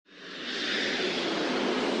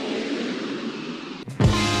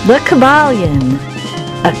The Kybalion,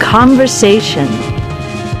 a conversation,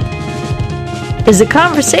 is a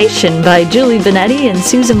conversation by Julie Benetti and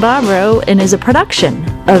Susan Barbaro and is a production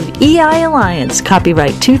of EI Alliance,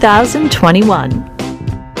 copyright 2021.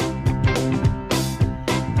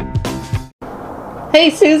 Hey,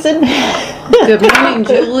 Susan. Good morning,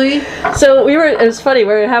 Julie. So it was funny,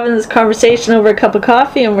 we were having this conversation over a cup of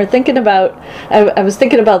coffee and we're thinking about, I was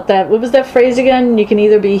thinking about that, what was that phrase again? You can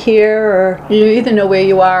either be here or... You either know where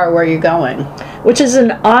you are or where you're going. Which is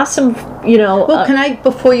an awesome, Well, can I,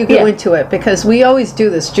 before you go into it, because we always do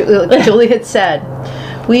this, Julie had said,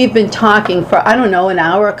 we've been talking for, I don't know, an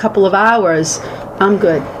hour, a couple of hours. I'm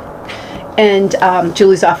good. And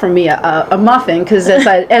Julie's offering me a muffin because,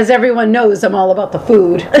 as everyone knows, I'm all about the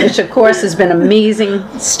food, which of course has been amazing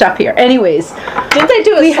stuff here. Anyways, didn't they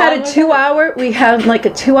do? We had like a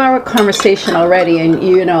 2-hour conversation already, and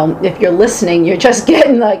if you're listening, you're just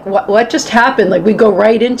getting like, what just happened? Like we go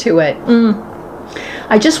right into it.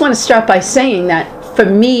 I just want to start by saying that for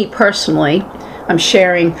me personally, I'm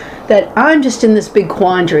sharing that I'm just in this big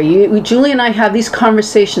quandary. Julie and I have these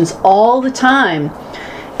conversations all the time.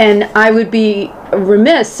 And I would be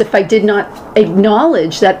remiss if I did not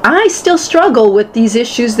acknowledge that I still struggle with these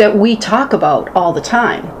issues that we talk about all the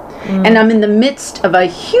time. And I'm in the midst of a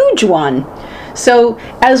huge one. So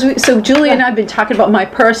Julie and I have been talking about my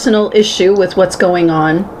personal issue with what's going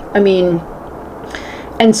on.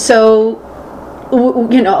 So I'm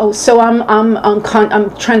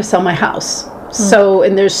trying to sell my house. So,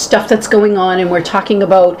 and there's stuff that's going on, and we're talking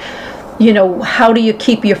about, how do you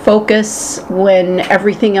keep your focus when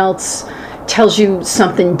everything else tells you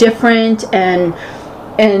something different?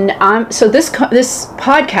 So this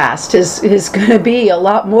podcast is going to be a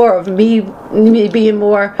lot more of me being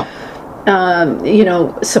more,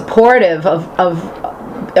 supportive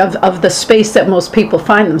of the space that most people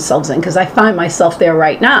find themselves in, because I find myself there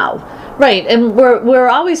right now. Right, and we're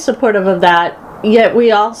always supportive of that. Yet we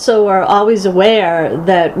also are always aware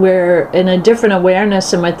that we're in a different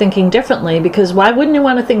awareness and we're thinking differently, because why wouldn't you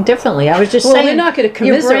want to think differently? I was just saying... we're not going to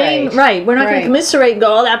commiserate. We're not going to commiserate and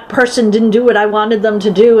go, oh, that person didn't do what I wanted them to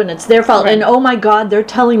do and it's their fault. Right. And oh my God, they're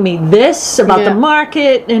telling me this about the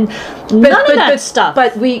market and none of that stuff.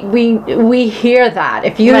 But we hear that.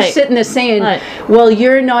 If you're sitting there saying, well,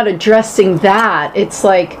 you're not addressing that, it's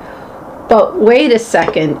like... But wait a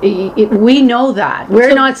second, we know that.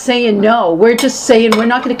 We're not saying no. We're just saying we're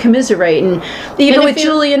not going to commiserate. And even with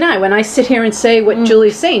Julie and I, when I sit here and say what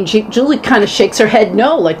Julie's saying, Julie kind of shakes her head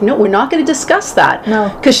no, like, no, we're not going to discuss that. No.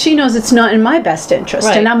 Because she knows it's not in my best interest.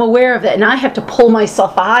 Right. And I'm aware of it. And I have to pull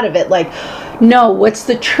myself out of it. Like, no, what's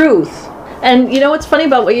the truth? And what's funny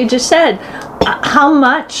about what you just said? How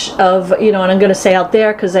much of, and I'm going to say out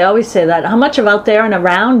there, because I always say that, how much of out there and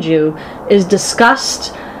around you is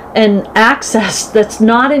discussed and access that's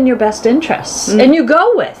not in your best interests, and you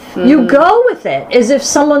go with it as if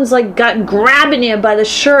someone's like grabbing you by the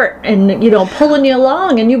shirt and pulling you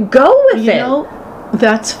along, and you go with it.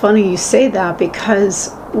 That's funny you say that,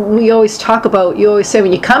 because we always talk about, you always say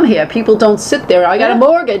when you come here, people don't sit there, I got a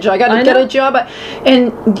mortgage, I got to get a job,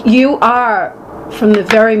 and you are, from the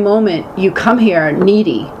very moment you come here,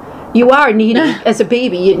 needy. You are needy as a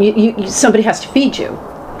baby. You somebody has to feed you,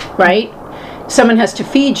 right? Someone has to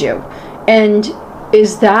feed you. And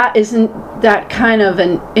isn't that kind of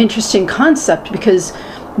an interesting concept? Because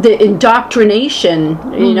the indoctrination,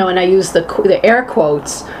 and I use the air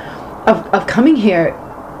quotes, of coming here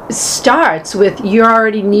starts with you're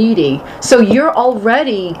already needy. So you're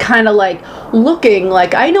already kind of like looking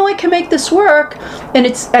like, I know I can make this work.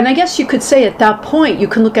 And I guess you could say at that point, you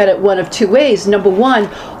can look at it one of two ways. Number one,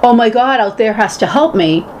 oh my God, out there has to help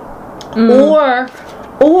me.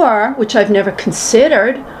 Or, which I've never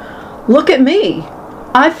considered, look at me.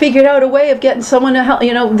 I figured out a way of getting someone to help.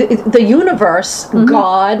 The universe,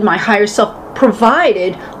 God, my higher self,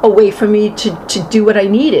 provided a way for me to do what I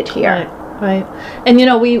needed here. Right. And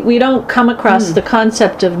we don't come across the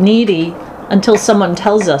concept of needy until someone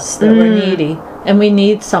tells us that we're needy. And we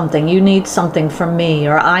need something. You need something from me,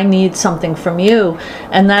 or I need something from you,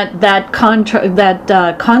 and that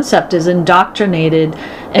concept is indoctrinated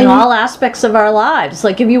in all aspects of our lives.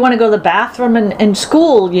 Like if you want to go to the bathroom in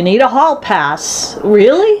school, you need a hall pass.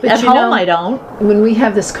 Really? At home, I don't. When we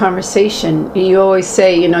have this conversation, you always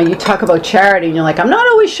say, you talk about charity, and you're like, I'm not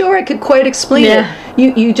always sure I could quite explain it.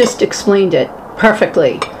 You just explained it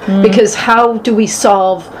perfectly, because how do we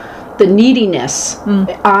solve the neediness?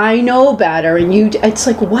 I know better, and it's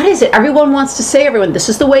like, what is it? Everyone wants to say, this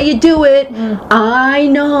is the way you do it. I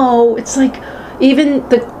know. It's like, Even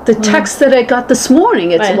the text that I got this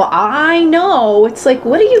morning, it's, well, I know. It's like,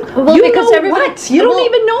 what do you, because you don't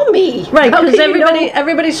even know me. Right, because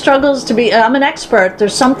everybody struggles to be, I'm an expert,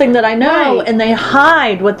 there's something that I know, and they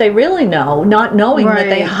hide what they really know, not knowing that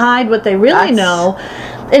they hide what they really know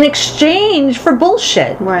in exchange for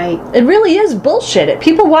bullshit. Right. It really is bullshit.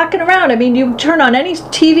 People walking around, I mean, you turn on any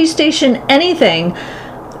TV station, anything,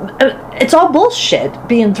 it's all bullshit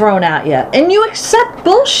being thrown at you, and you accept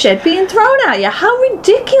bullshit being thrown at you. How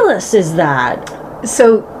ridiculous is that?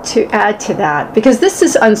 So to add to that, because this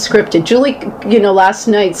is unscripted, Julie, last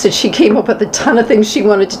night said she came up with a ton of things she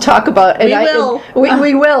wanted to talk about, and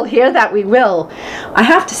we will hear that. We will. I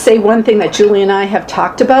have to say one thing that Julie and I have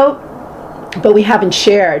talked about, but we haven't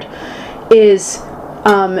shared, is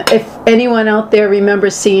if anyone out there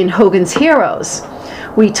remembers seeing Hogan's Heroes.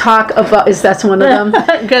 We talk about, that's one of them.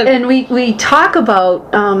 Good. And we talk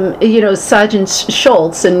about, Sergeant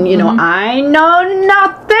Schultz, and, I know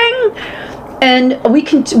nothing. And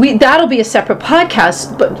that'll be a separate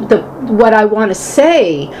podcast, but what I want to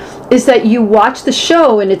say is that you watch the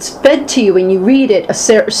show and it's fed to you and you read it a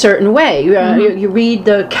certain way. You read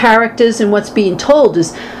the characters and what's being told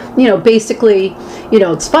is, basically,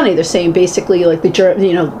 it's funny, they're saying basically like the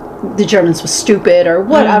Germans were stupid or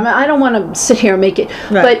what. I don't want to sit here and make it,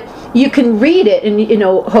 but you can read it, and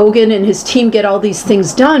Hogan and his team get all these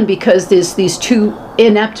things done because there's these two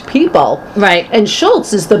inept people, right? And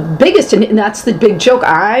Schultz is the biggest, and that's the big joke.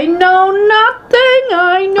 I know nothing.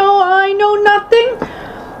 I know nothing.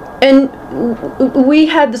 And we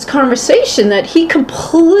had this conversation that he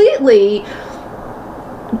completely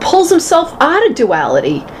pulls himself out of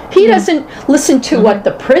duality. He doesn't listen to what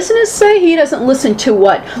the prisoners say. He doesn't listen to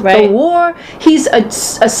what the war. He's a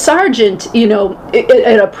sergeant,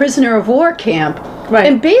 at a prisoner of war camp,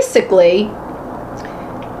 and basically,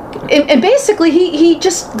 he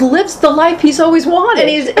just lives the life he's always wanted.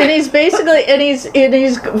 And he's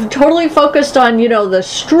totally focused on the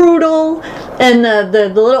strudel and the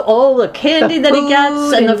little the candy that he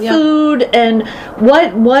gets and the food and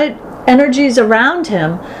what energies around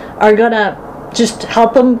him are gonna just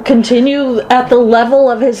help him continue at the level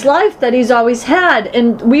of his life that he's always had.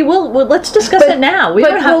 And let's discuss it now. We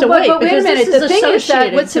don't have to wait. But wait a minute. The thing is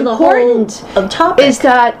that what's important is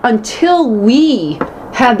that until we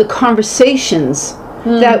had the conversations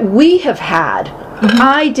that we have had,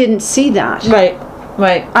 I didn't see that. Right.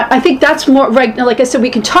 I think that's more, right. Like I said, we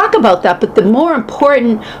can talk about that, but the more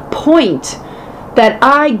important point that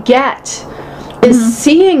I get is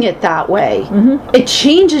seeing it that way. It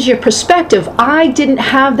changes your perspective. I didn't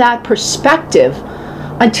have that perspective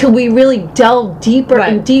until we really delve deeper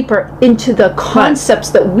and deeper into the concepts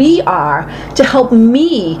that we are to help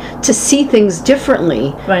me to see things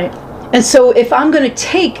differently. Right. And so if I'm going to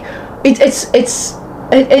take, and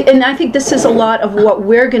I think this is a lot of what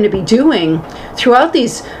we're going to be doing throughout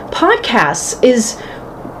these podcasts is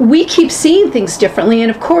we keep seeing things differently, and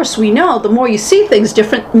of course we know the more you see things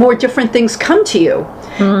different, more different things come to you,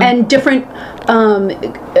 and different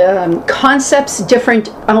concepts, different,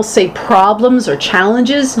 I'll say, problems or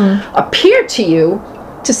challenges appear to you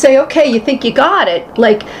to say, okay, you think you got it,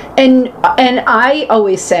 and I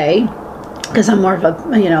always say, because I'm more of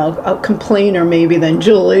a complainer maybe than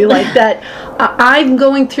Julie, like that, I'm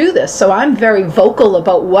going through this, so I'm very vocal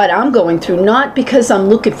about what I'm going through, not because I'm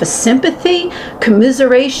looking for sympathy,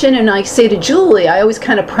 commiseration, and I say to Julie, I always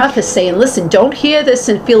kind of preface saying, listen, don't hear this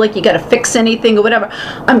and feel like you got to fix anything or whatever.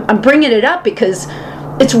 I'm bringing it up because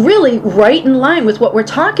it's really right in line with what we're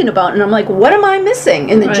talking about, and I'm like, what am I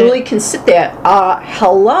missing? And then Julie can sit there,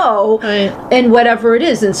 hello, and whatever it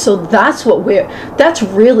is, and so that's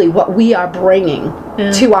really what we are bringing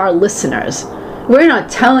to our listeners. We're not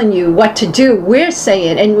telling you what to do. We're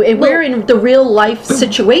saying, and we're in the real life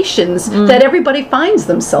situations that everybody finds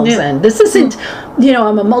themselves in. This isn't,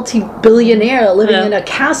 I'm a multi-billionaire living in a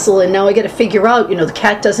castle, and now I got to figure out, the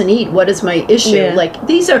cat doesn't eat. What is my issue? Like,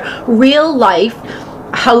 these are real life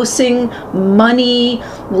housing, money,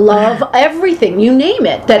 love, everything, you name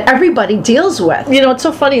it, that everybody deals with. It's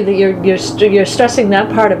so funny that you're stressing that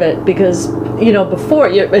part of it, because before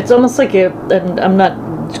it's almost like and I'm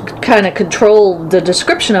not kind of control the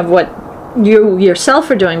description of what you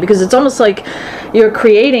yourself are doing, because it's almost like you're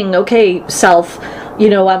creating, okay, self,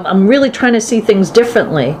 I'm really trying to see things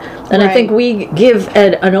differently. And I think we give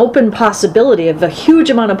an open possibility of a huge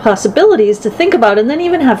amount of possibilities to think about and then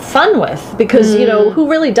even have fun with. Because, who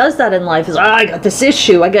really does that in life is, I got this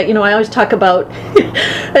issue. I always talk about,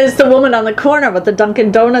 it's the woman on the corner with the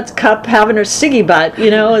Dunkin' Donuts cup having her ciggy butt,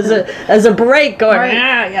 as a break going,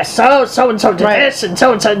 so-and-so did this and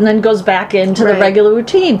so-and-so, and then goes back into the regular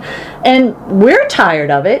routine. And we're tired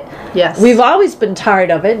of it. Yes. We've always been tired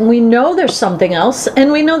of it, and we know there's something else,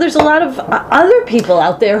 and we know there's a lot of other people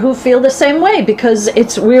out there who feel the same way, because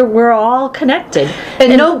we're all connected.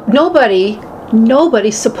 And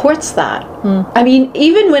nobody supports that. I mean,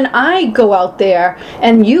 even when I go out there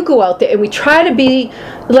and you go out there and we try to be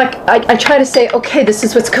like, I try to say, okay, this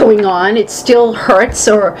is what's going on. It still hurts,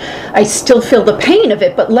 or I still feel the pain of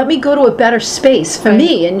it, but let me go to a better space for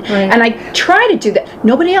me. And I try to do that.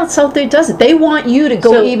 Nobody else out there does it. They want you to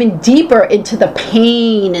go even deeper into the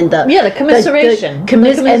pain and the commiseration.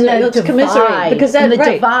 The divide. Because that's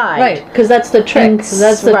divide. Right, because that's the trick.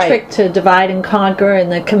 That's the trick to divide and conquer,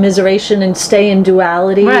 and the commiseration and stay in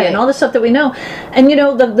duality and all the stuff that we know. And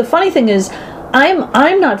the funny thing is,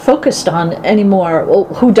 I'm not focused on anymore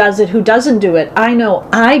who does it, who doesn't do it. I know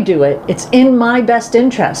I do it. It's in my best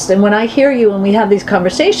interest. And when I hear you and we have these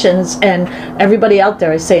conversations, and everybody out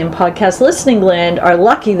there, I say in podcast listening land, are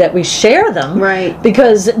lucky that we share them,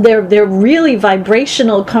 because they're really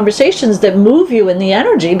vibrational conversations that move you in the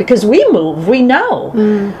energy, because we move, we know.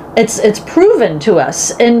 It's proven to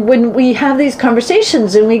us. And when we have these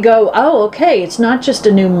conversations and we go, oh, okay, it's not just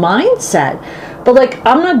a new mindset, but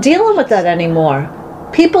I'm not dealing with that anymore.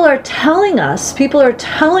 People are telling us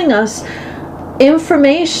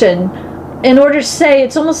information in order to say,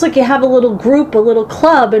 it's almost like you have a little group, a little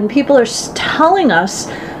club, and people are telling us,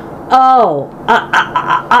 oh,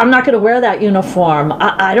 I'm not going to wear that uniform.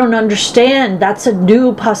 I don't understand. That's a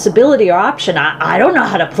new possibility or option. I don't know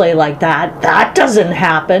how to play like that. That doesn't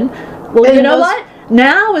happen. Well, and you know what?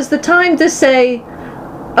 Now is the time to say,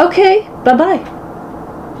 okay, bye-bye.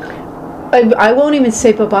 I won't even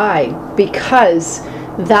say bye-bye, because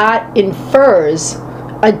that infers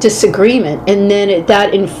a disagreement, and then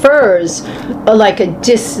that infers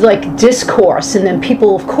discourse, and then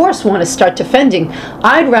people, of course, want to start defending.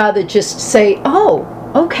 I'd rather just say, oh,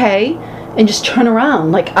 okay, and just turn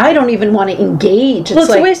around. I don't even want to engage. It's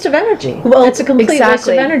a waste of energy. Well, it's a complete waste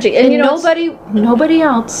of energy. And nobody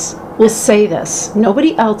else will say this.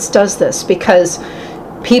 Nobody else does this, because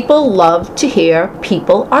people love to hear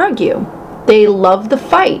people argue. They love the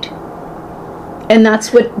fight, and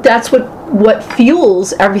that's what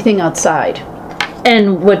fuels everything outside,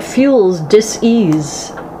 and what fuels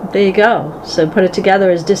dis-ease. There you go. So put it together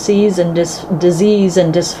as dis-ease and disease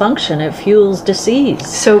and dysfunction. It fuels dis-ease.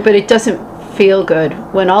 So, but it doesn't feel good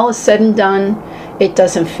when all is said and done. It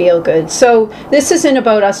doesn't feel good. So this isn't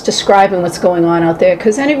about us describing what's going on out there,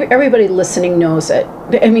 because everybody listening knows it.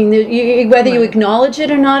 I mean, whether you acknowledge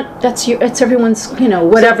it or not, it's everyone's,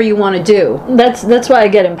 whatever you want to do. That's why I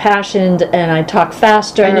get impassioned and I talk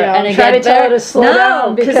faster. And I try to tell her to slow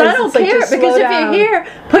down, because I don't care. Because if you're here,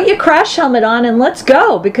 put your crash helmet on and let's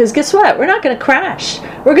go. Because guess what? We're not going to crash.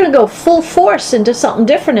 We're going to go full force into something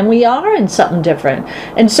different, and we are in something different.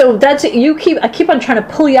 And so that's it. I keep on trying to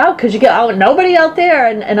pull you out, because you get, oh, nobody out there,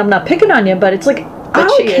 and I'm not picking on you, but it's like, I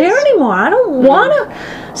don't care anymore. I don't want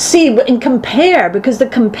to see and compare, because the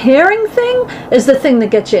comparing thing is the thing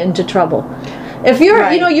that gets you into trouble. If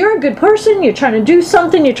you're, you're a good person, you're trying to do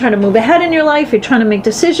something, you're trying to move ahead in your life, you're trying to make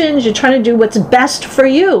decisions, you're trying to do what's best for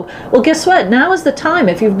you. Well, guess what? Now is the time.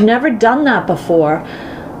 If you've never done that before,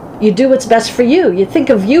 you do what's best for you. You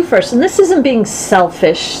think of you first. And this isn't being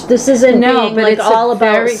selfish. This isn't being but it's all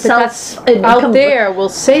about self. Out there will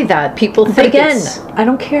say that. People think again, I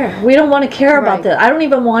don't care. We don't want to care about that. I don't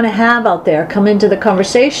even want to have out there come into the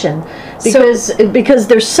conversation, because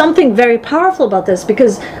there's something very powerful about this.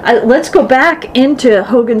 Because let's go back into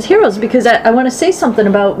Hogan's Heroes, because I want to say something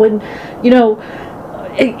about when,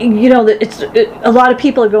 a lot of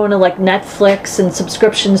people are going to Netflix and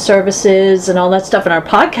subscription services and all that stuff, and our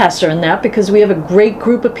podcasts are in that, because we have a great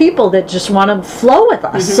group of people that just want to flow with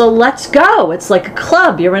us. So let's go. It's like a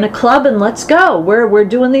club. You're in a club, and let's go. We're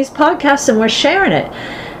doing these podcasts and we're sharing it.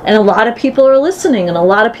 And a lot of people are listening, and a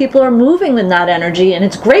lot of people are moving in that energy, and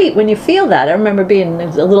it's great when you feel that. I remember being, a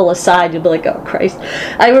little aside, you'd be like, oh Christ.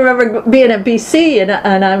 I remember being at BC,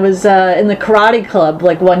 and I was in the karate club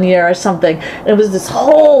 1 year or something, and it was this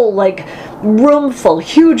whole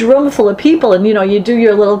huge room full of people, and you do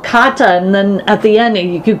your little kata, and then at the end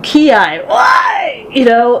you ki, why,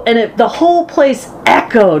 and the whole place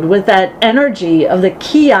echoed with that energy of the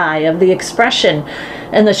ki, of the expression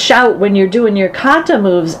and the shout when you're doing your kata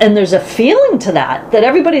moves. And there's a feeling to that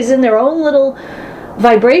everybody's in their own little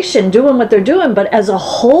vibration doing what they're doing, but as a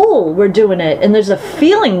whole we're doing it, and there's a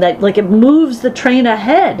feeling that like it moves the train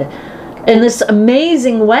ahead in this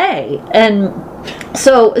amazing way. And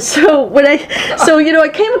so when I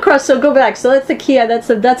came across, so go back, so that's the key, that's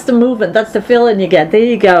the movement, that's the feeling you get. There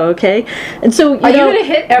you go. Okay. And so are you gonna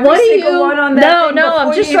hit every single one on that? No,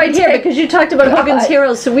 I'm just right here because you talked about Hogan's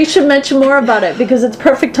Heroes, so we should mention more about it because it's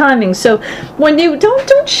perfect timing. So when you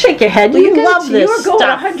don't shake your head, well, you love this stuff. You were going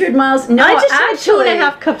 100 miles. No, I just had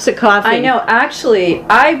 2.5 cups of coffee. I know. Actually,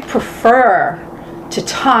 I prefer to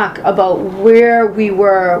talk about where we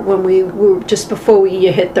were when we were just before you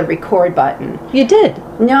hit the record button. You did?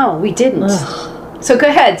 No, we didn't. Ugh. So go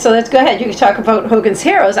ahead. So let's go ahead. You can talk about Hogan's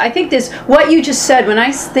Heroes. I think this, what you just said, when I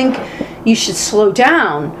think you should slow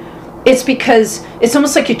down, it's because it's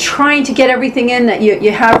almost like you're trying to get everything in that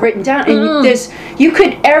you have written down. And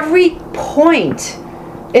every point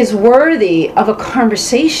is worthy of a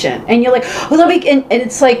conversation, and you're like, well, and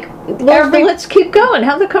it's like, let's keep going,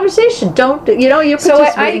 have the conversation, you're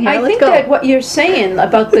participating I think that what you're saying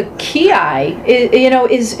about the ki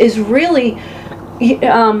is really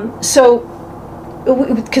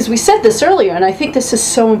because we said this earlier, and I think this is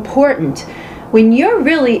so important. When you're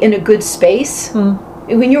really in a good space,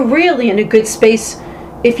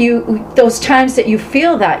 if those times that you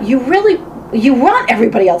feel that, you want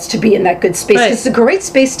everybody else to be in that good space, because it's a great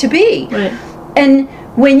space to be. Right. And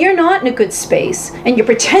when you're not in a good space and you're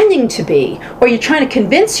pretending to be, or you're trying to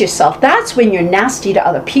convince yourself, that's when you're nasty to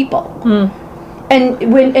other people. And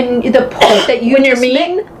the point that you when you're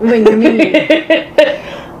mean,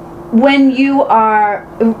 when you are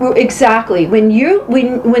exactly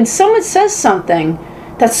when someone says something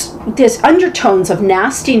there's undertones of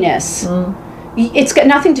nastiness. It's got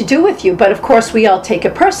nothing to do with you, but of course we all take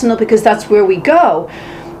it personal because that's where we go.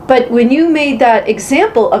 But when you made that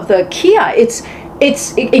example of the Kia, it's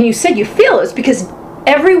and you said you feel it's because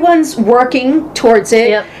everyone's working towards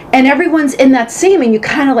it, and everyone's in that same, and you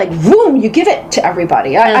kind of like, boom, you give it to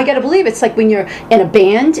everybody. I got to believe it's like when you're in a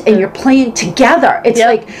band and you're playing together. It's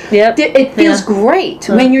like, it feels great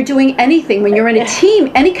when you're doing anything, when you're in a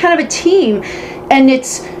team, any kind of a team, and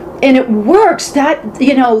it works. That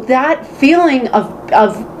that feeling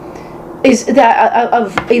of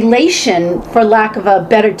elation, for lack of a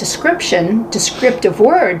better descriptive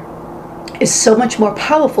word, is so much more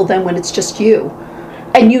powerful than when it's just you,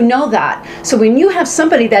 and you know that. So when you have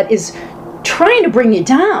somebody that is trying to bring you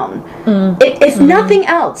down, if nothing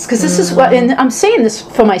else, because this is what, and I'm saying this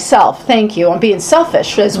for myself, thank you, I'm being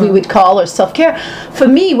selfish, as we would call, or self-care. For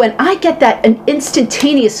me, when I get that an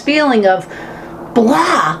instantaneous feeling of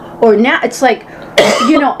blah, or now, it's like,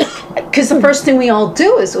 because the first thing we all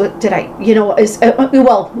do is, well,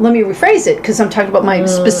 let me rephrase it, because I'm talking about my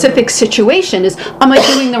specific situation, is, am I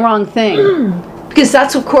doing the wrong thing? Because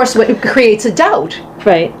that's, of course, what creates a doubt.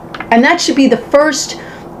 Right. And that should be the first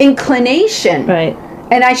inclination. Right.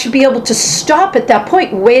 And I should be able to stop at that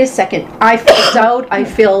point. Wait a second. I feel doubt. I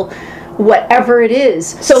feel whatever it is.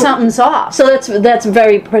 So something's off. So that's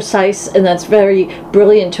very precise, and that's very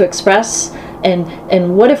brilliant to express.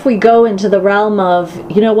 And what if we go into the realm of,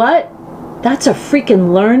 you know what? That's a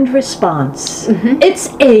freaking learned response. It's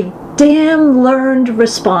a damn learned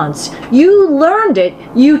response. You learned it.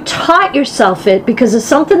 You taught yourself it because of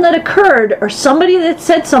something that occurred, or somebody that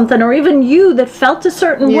said something, or even you that felt a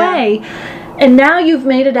certain way, and now you've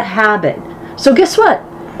made it a habit. So guess what?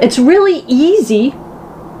 It's really easy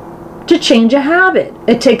to change a habit.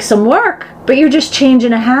 It takes some work, but you're just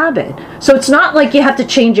changing a habit. So it's not like you have to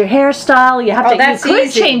change your hairstyle. You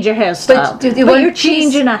could change your hairstyle, but you're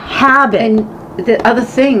changing a habit. And the other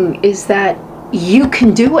thing is that you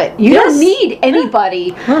can do it. You don't need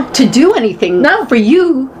anybody to do anything for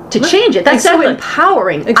you to change it. That's so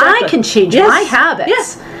empowering. I can change my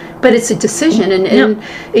habits. But it's a decision, and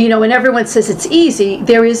when everyone says it's easy,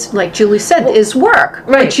 there is, like Julie said, is work.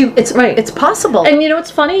 Right. But it's possible. And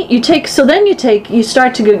it's funny. You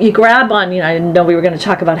start to go. You grab on. I didn't know we were going to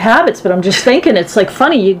talk about habits, but I'm just thinking it's like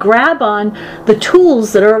funny. You grab on the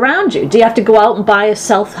tools that are around you. Do you have to go out and buy a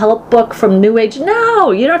self-help book from New Age?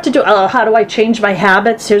 No, you don't have to do. Oh, how do I change my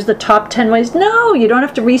habits? Here's the top 10 ways. No, you don't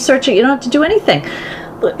have to research it. You don't have to do anything.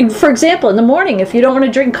 For example, in the morning, if you don't want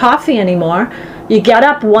to drink coffee anymore, you get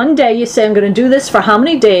up one day, you say, I'm going to do this for how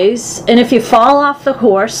many days, and if you fall off the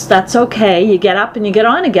horse, that's okay. You get up and you get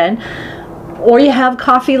on again. or you have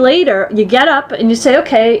coffee later, you get up and you say,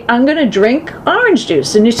 okay, I'm going to drink orange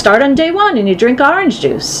juice. And you start on day 1 and you drink orange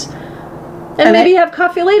juice. And maybe you have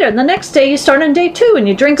coffee later. And the next day you start on day 2 and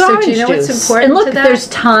you drink orange juice. Do you know what's important and look, to that? There's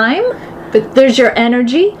time, but there's your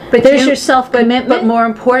energy, but there's your self-commitment. But more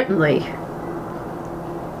importantly,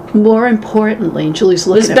 and Julie's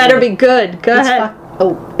looking at me. This better be good. Go ahead.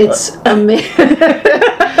 It's amazing.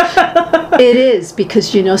 It is,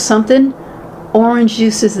 because you know something? Orange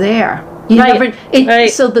juice is there.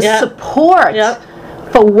 So the support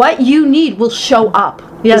for what you need will show up.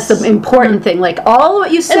 Yes, the important thing. Like all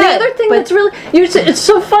what you said. And the other thing that's really, it's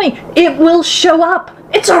so funny. It will show up.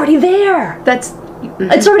 It's already there.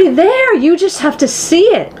 It's already there. You just have to see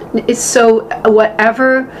it. It's so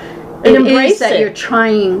whatever it is that you're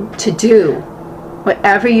trying to do,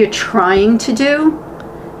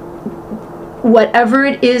 whatever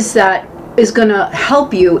it is that is going to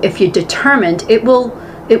help you, if you're determined, it will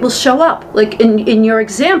show up. Like in your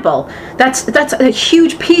example, that's a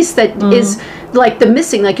huge piece that is like the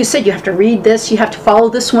missing. Like you said, you have to read this, you have to follow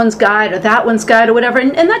this one's guide or that one's guide or whatever,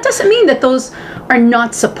 and that doesn't mean that those are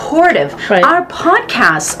not supportive. Right. Our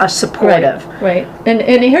podcasts are supportive. Right. And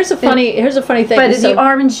here's a funny thing. But the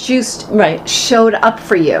orange juice showed up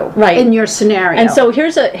for you in your scenario. And so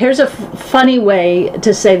here's a funny way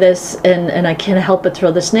to say this, and I can't help but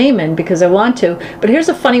throw this name in because I want to, but here's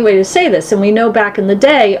a funny way to say this. And we know back in the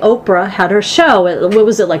day, Oprah had her show at, what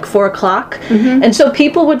was it, like 4 o'clock? Mm-hmm. And so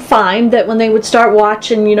people would find that when they would start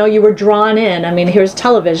watching, you were drawn in. I mean, here's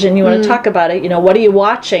television, you want to talk about it, what are you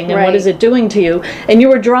watching and what is it doing to you? And you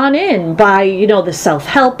were drawn in by, the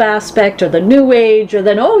self-help aspect or the new age, or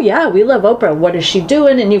then, oh yeah, we love Oprah, what is she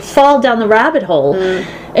doing? And you fall down the rabbit hole.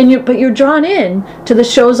 But you're drawn in to the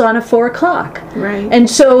shows on at 4 o'clock. Right. And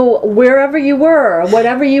so wherever you were,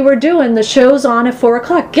 whatever you were doing, the show's on at 4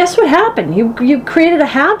 o'clock. Guess what happened? You created a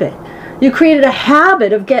habit. You created a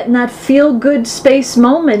habit of getting that feel-good space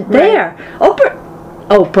moment there. Oprah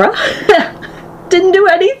didn't do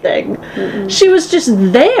anything. She was just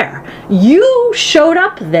there. You showed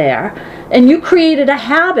up there, and you created a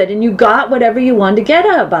habit, and you got whatever you wanted to get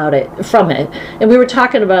from it. And we were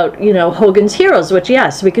talking about, Hogan's Heroes, which,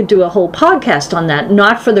 yes, we could do a whole podcast on that,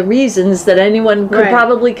 not for the reasons that anyone could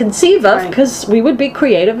probably conceive of, because we would be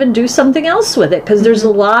creative and do something else with it, because there's a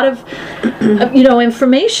lot of,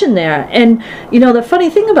 information there. And, the funny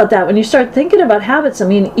thing about that, when you start thinking about habits, I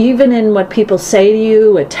mean, even in what people say to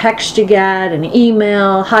you, a text you get, an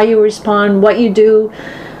email, how you respond, what you do.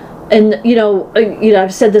 And,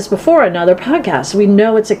 I've said this before in other podcasts, we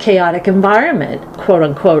know it's a chaotic environment, quote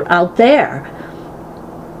unquote, out there.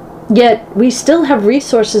 Yet we still have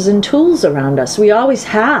resources and tools around us. We always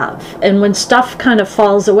have. And when stuff kind of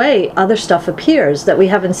falls away, other stuff appears that we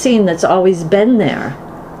haven't seen that's always been there.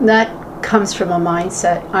 That comes from a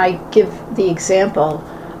mindset. I give the example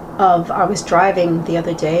of, I was driving the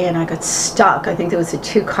other day and I got stuck. I think there was a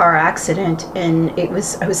 2-car accident, and I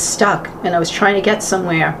was stuck and I was trying to get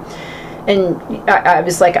somewhere. And I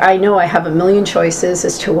was like, I know I have a million choices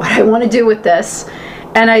as to what I want to do with this.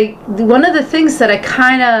 And one of the things that I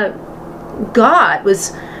kind of got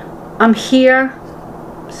was, I'm here,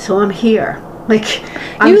 so I'm here. Like,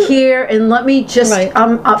 I'm here, and let me just,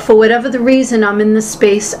 for whatever the reason, I'm in this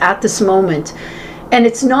space at this moment. And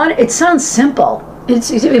it sounds simple.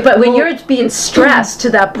 But when you're being stressed to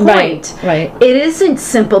that point, it isn't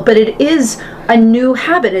simple, but it is a new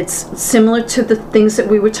habit. It's similar to the things that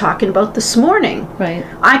we were talking about this morning. Right.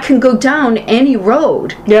 I can go down any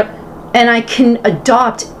road. Yep. And I can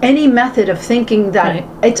adopt any method of thinking that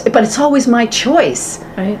but it's always my choice.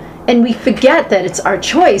 Right. And we forget that it's our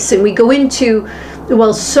choice, and we go into,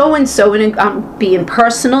 well, so and so, and I'm being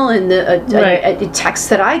personal in the a text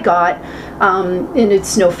that I got, and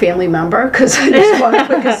it's no family member because I just want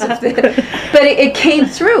to but it came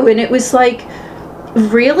through, and it was like,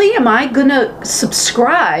 really, am I gonna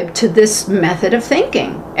subscribe to this method of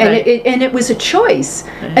thinking? And it was a choice.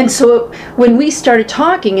 And so when we started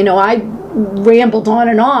talking, I rambled on,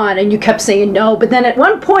 and you kept saying no, but then at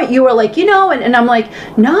one point you were like, and I'm like,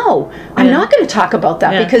 no, I'm not going to talk about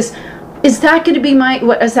that, because is that going to be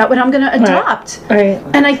is that what I'm going to adopt? Right.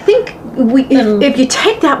 And I think if you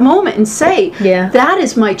take that moment and say, that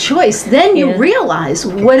is my choice, then you realize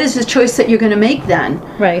what is the choice that you're going to make then.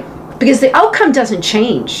 Right. Because the outcome doesn't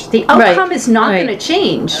change. The outcome is not going to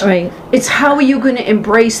change. Right. It's how are you going to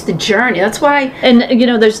embrace the journey. That's why. And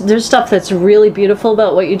there's stuff that's really beautiful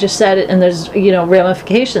about what you just said, and there's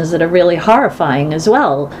ramifications that are really horrifying as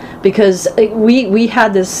well. Because we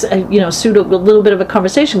had this a little bit of a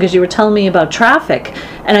conversation, because you were telling me about traffic,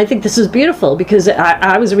 And I think this is beautiful because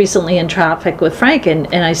I was recently in traffic with Frank, and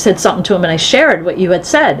I said something to him, and I shared what you had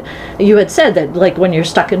said. You had said that, like, when you're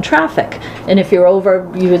stuck in traffic, and if you're over,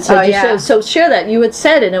 you had said, so share that. You had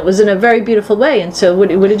said, and it was in a very beautiful way. And so what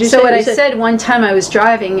did you say? So what I said one time, I was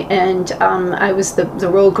driving, and the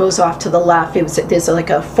road goes off to the left. There's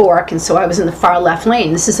like a fork, and so I was in the far left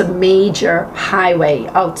lane. This is a major highway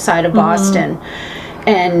outside of Boston.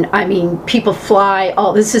 And I mean, people fly.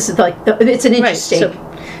 This is like it's an interstate,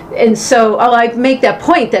 and so I make that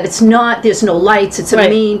point that it's not. There's no lights. It's a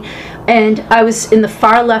mean. And I was in the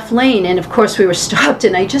far left lane, and of course we were stopped.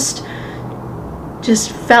 And I just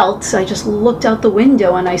felt. I just looked out the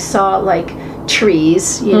window, and I saw like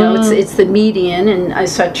trees. You know, it's the median, and I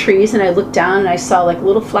saw trees, and I looked down, and I saw like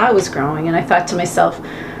little flowers growing, and I thought to myself,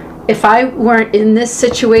 if I weren't in this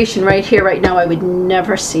situation right here, right now, I would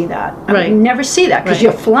never see that. I would never see that because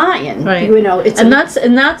you're flying. You know,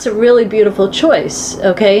 that's a really beautiful choice.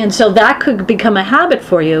 Okay, and so that could become a habit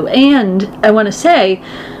for you. And I want to say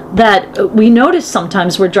that we notice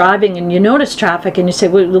sometimes we're driving and you notice traffic and you say,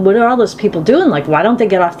 well, what are all those people doing? Like, why don't they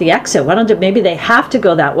get off the exit? Maybe they have to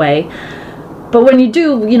go that way. But when you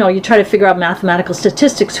do, you know, you try to figure out mathematical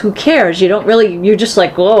statistics, who cares? You don't really, you're just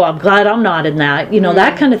like, oh, I'm glad I'm not in that, you know,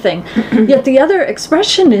 that kind of thing. Yet the other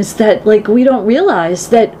expression is that, like, we don't realize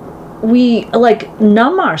that we, like,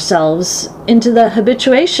 numb ourselves into the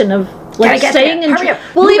habituation of, like, staying in...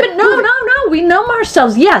 Well, even, no, we numb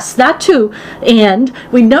ourselves. Yes, that too. And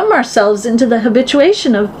we numb ourselves into the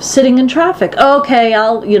habituation of sitting in traffic. Okay,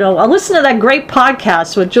 I'll listen to that great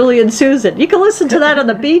podcast with Julie and Susan. You can listen to that on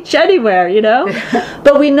the beach anywhere, you know?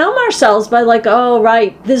 But we numb ourselves by, like, oh,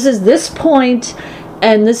 right, this is this point,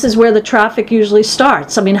 and this is where the traffic usually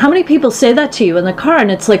starts. I mean, how many people say that to you in the car,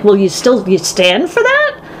 and it's like, well, you stand for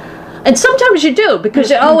that? And sometimes you do, because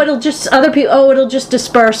it'll just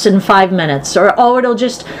disperse in 5 minutes, or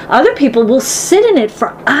other people will sit in it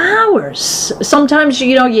for hours. Sometimes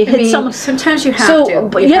you hit someone. Sometimes you have to.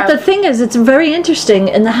 But yet the thing is, it's very interesting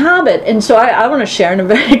in the habit, and so I want to share in a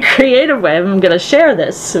very creative way. I'm going to share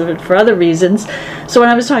this for other reasons. So when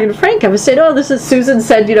I was talking to Frank, I was saying, this is Susan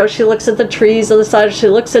said, she looks at the trees on the side, she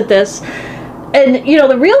looks at this. And,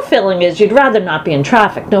 the real feeling is you'd rather not be in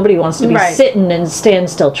traffic. Nobody wants to be sitting in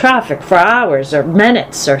standstill traffic for hours or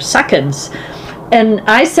minutes or seconds. And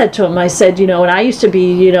I said to him, when I used to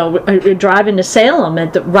be, driving to Salem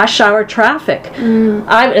at the rush hour traffic. And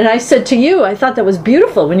I said to you, I thought that was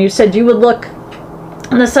beautiful when you said you would look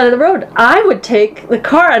on the side of the road. I would take the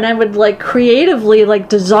car and I would, like, creatively, like,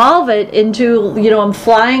 dissolve it into, I'm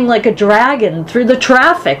flying like a dragon through the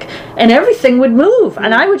traffic, and everything would move,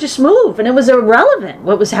 and I would just move, and it was irrelevant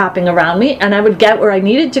what was happening around me, and I would get where I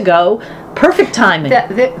needed to go. Perfect timing.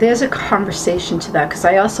 There's a conversation to that, because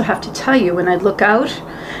I also have to tell you, when I look out,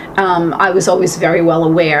 I was always very well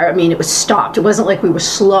aware. I mean, it was stopped. It wasn't like we were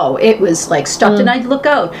slow. It was like stopped, and I'd look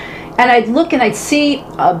out. And I'd look and I'd see,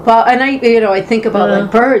 and I think about like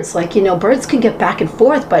birds, like, birds can get back and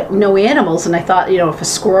forth, but no animals. And I thought, if a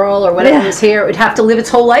squirrel or whatever was here, it would have to live its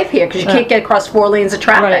whole life here because you can't get across 4 lanes of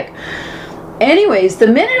traffic. Anyways, the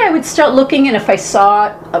minute I would start looking, and if I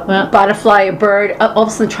saw a butterfly, a bird, all of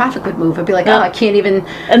a sudden traffic would move. I'd be like, I can't even.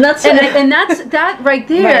 And that's that right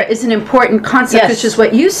there is an important concept, which is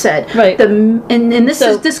what you said. And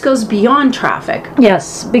this goes beyond traffic.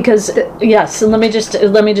 Yes, because and let me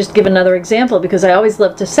just give another example, because I always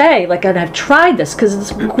love to say, like, and I've tried this because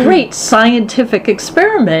it's a great scientific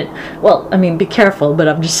experiment. Well, I mean, be careful, but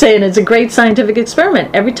I'm just saying it's a great scientific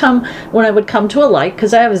experiment. Every time when I would come to a light,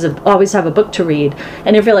 because I always have a book to read,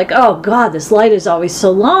 and if you're like, oh God, this light is always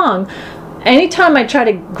so long, anytime I try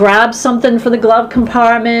to grab something for the glove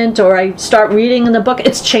compartment or I start reading in the book,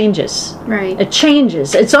 it changes. It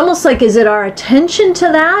changes. It's almost like, is it our attention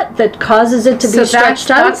to that causes it to be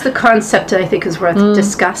stretched out? That's the concept that I think is worth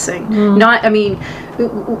discussing. Not, I mean,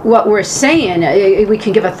 what we're saying, we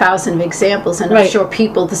can give 1,000 examples, and I'm sure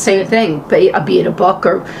people the same thing, but be it a book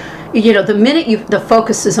or, the minute the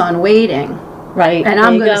focus is on waiting. And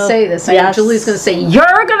I'm going to say this. I know Julie's going to say,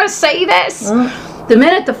 you're going to say this. The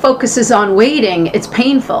minute the focus is on waiting, it's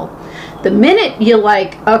painful. The minute you're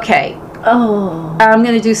like, okay, I'm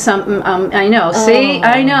going to do something. I know. See,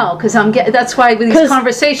 I know, because that's why with these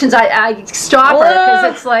conversations, I stop her,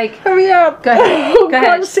 because it's like, hurry up. Go ahead. Go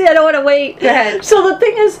ahead. See, I don't want to wait. Go ahead. So the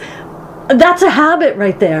thing is, that's a habit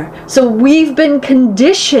right there. So we've been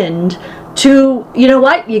conditioned to, you know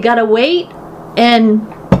what? You got to wait, and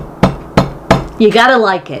you gotta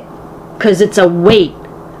like it, because it's a wait,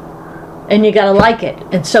 and you gotta like it.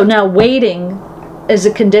 And so now waiting is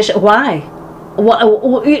a condition. Why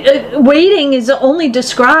waiting is only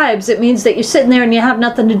describes, it means that you're sitting there and you have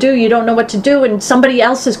nothing to do, you don't know what to do, and somebody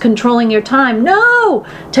else is controlling your time. No!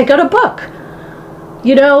 Take out a book.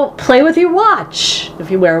 You know, play with your watch, if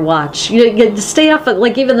you wear a watch. You stay off of,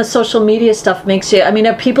 like, even the social media stuff makes you, I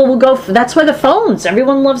mean, people will go, that's why the phones,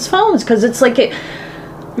 everyone loves phones, because it's like,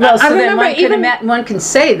 well, so I remember one can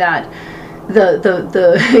say that,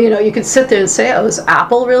 you know, you could sit there and say, oh, is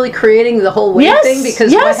Apple really creating the whole wait thing?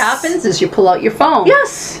 Because what happens is you pull out your phone.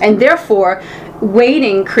 Yes. And therefore,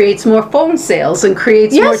 waiting creates more phone sales and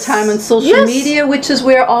creates more time on social media, which is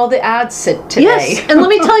where all the ads sit today. Yes, and let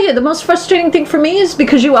me tell you, the most frustrating thing for me is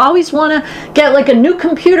because you always want to get like a new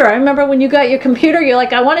computer. I remember when you got your computer, you're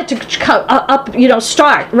like, I want it to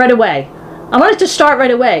start right away. I want it to start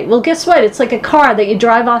right away. Well, guess what? It's like a car that you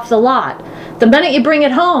drive off the lot. The minute you bring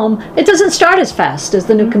it home, it doesn't start as fast as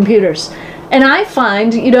the new computers. And I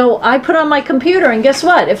find, you know, I put on my computer, and guess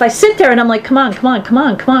what? If I sit there and I'm like, come on. If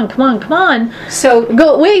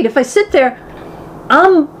I sit there,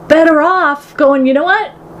 I'm better off going, you know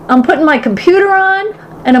what? I'm putting my computer on,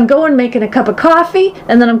 and I'm going making a cup of coffee,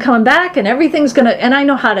 and then I'm coming back, and everything's going to, and I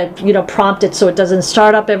know how to, you know, prompt it so it doesn't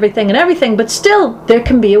start up everything, but still, there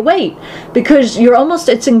can be a wait, because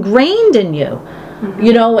it's ingrained in you.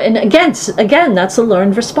 You know, and again, that's a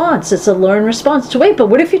learned response. It's a learned response to wait. But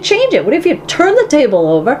what if you change it? What if you turn the table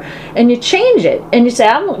over and you change it and you say,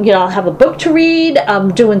 I'll have a book to read.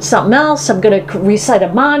 I'm doing something else. I'm going to recite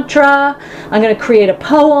a mantra. I'm going to create a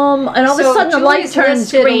poem. And all of a sudden, the light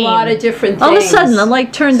turns green. A lot of different things. All of a sudden, the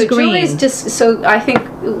light turns green. So I think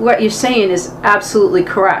what you're saying is absolutely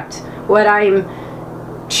correct. What I'm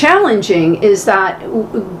challenging is that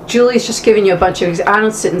Julie's just giving you a bunch of. I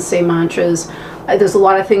don't sit and say mantras. There's a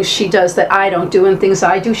lot of things she does that I don't do, and things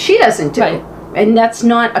I do she doesn't do. Right. And that's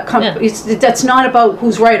not that's not about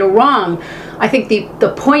who's right or wrong. I think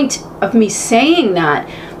the point of me saying that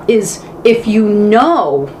is, if you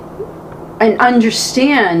know and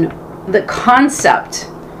understand the concept,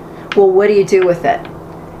 well, what do you do with it?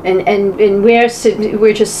 And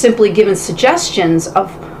we're just simply given suggestions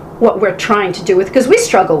of what we're trying to do with, because we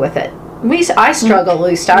struggle with it. I struggle, at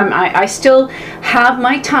least. I still have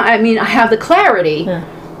my time. I mean, I have the clarity. Yeah.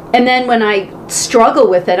 And then when I struggle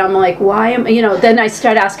with it, I'm like, then I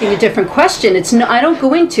start asking a different question. I don't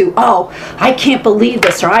go into, I can't believe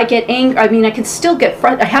this, or I get angry. I mean, I can still get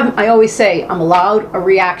frustrated. I always say, I'm allowed a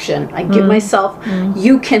reaction. I give myself,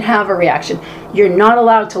 you can have a reaction. You're not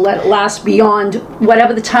allowed to let it last beyond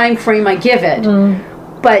whatever the time frame I give it.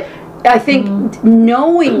 But I think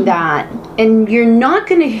knowing that, and you're not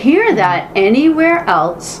going to hear that anywhere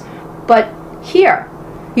else but here.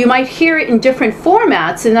 You might hear it in different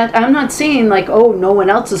formats, and that I'm not saying like, oh, no one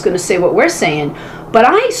else is going to say what we're saying, but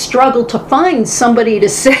I struggle to find somebody to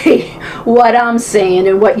say what I'm saying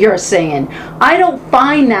and what you're saying. I don't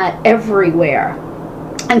find that everywhere.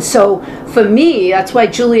 And so for me, that's why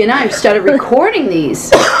Julie and I started recording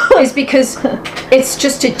these, is because it's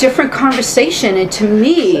just a different conversation. And to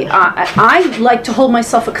me, I like to hold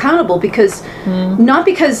myself accountable, because not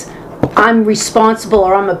because I'm responsible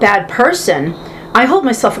or I'm a bad person. I hold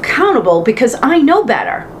myself accountable because I know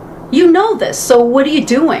better. You know this, so what are you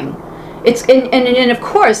doing? It's and of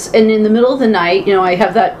course, and in the middle of the night, you know, I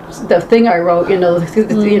have the thing I wrote, you know,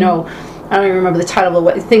 you know, I don't even remember the title of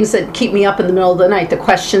what things that keep me up in the middle of the night, the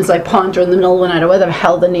questions I ponder in the middle of the night, or whatever the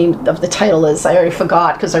hell the name of the title is. I already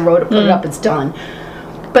forgot because I wrote it, put it up, it's done.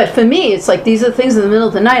 But for me, it's like these are the things in the middle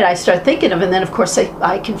of the night I start thinking of, and then of course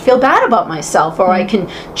I can feel bad about myself, or I can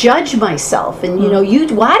judge myself, and you know,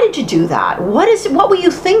 why did you do that? What were you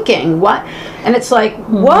thinking? What? And it's like,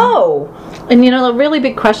 whoa. And you know, the really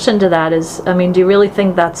big question to that is, I mean, do you really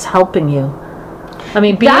think that's helping you? I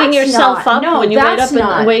mean, beating yourself up when you wake up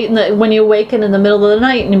and when you awaken in the middle of the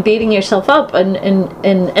night and beating yourself up, and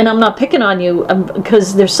I'm not picking on you,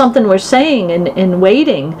 because there's something we're saying in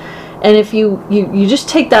waiting. And if you just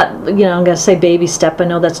take that, you know, I'm going to say baby step. I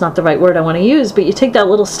know that's not the right word I want to use, but you take that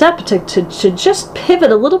little step to just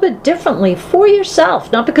pivot a little bit differently for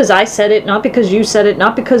yourself. Not because I said it, not because you said it,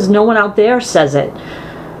 not because no one out there says it.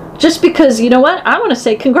 Just because, you know what, I want to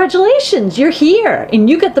say congratulations, you're here, and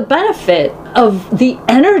you get the benefit of the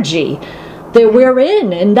energy that we're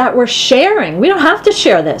in and that we're sharing. We don't have to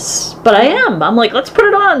share this, but I'm like, let's put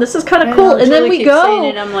it on. This is kind of cool. And then we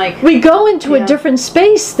go into a different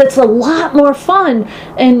space that's a lot more fun.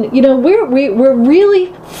 And you know, we're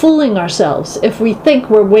really fooling ourselves if we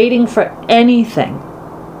think we're waiting for anything.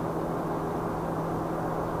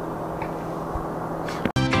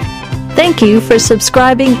 Thank Thank you for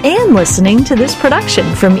subscribing and listening to this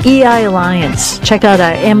production from EI Alliance. Check out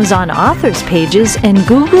our Amazon authors pages and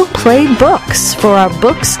Google Play Books for our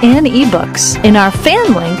books and ebooks, and our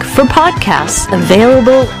fan link for podcasts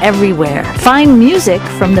available everywhere. Find music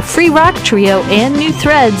from the Free Rock Trio and New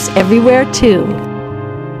Threads everywhere too.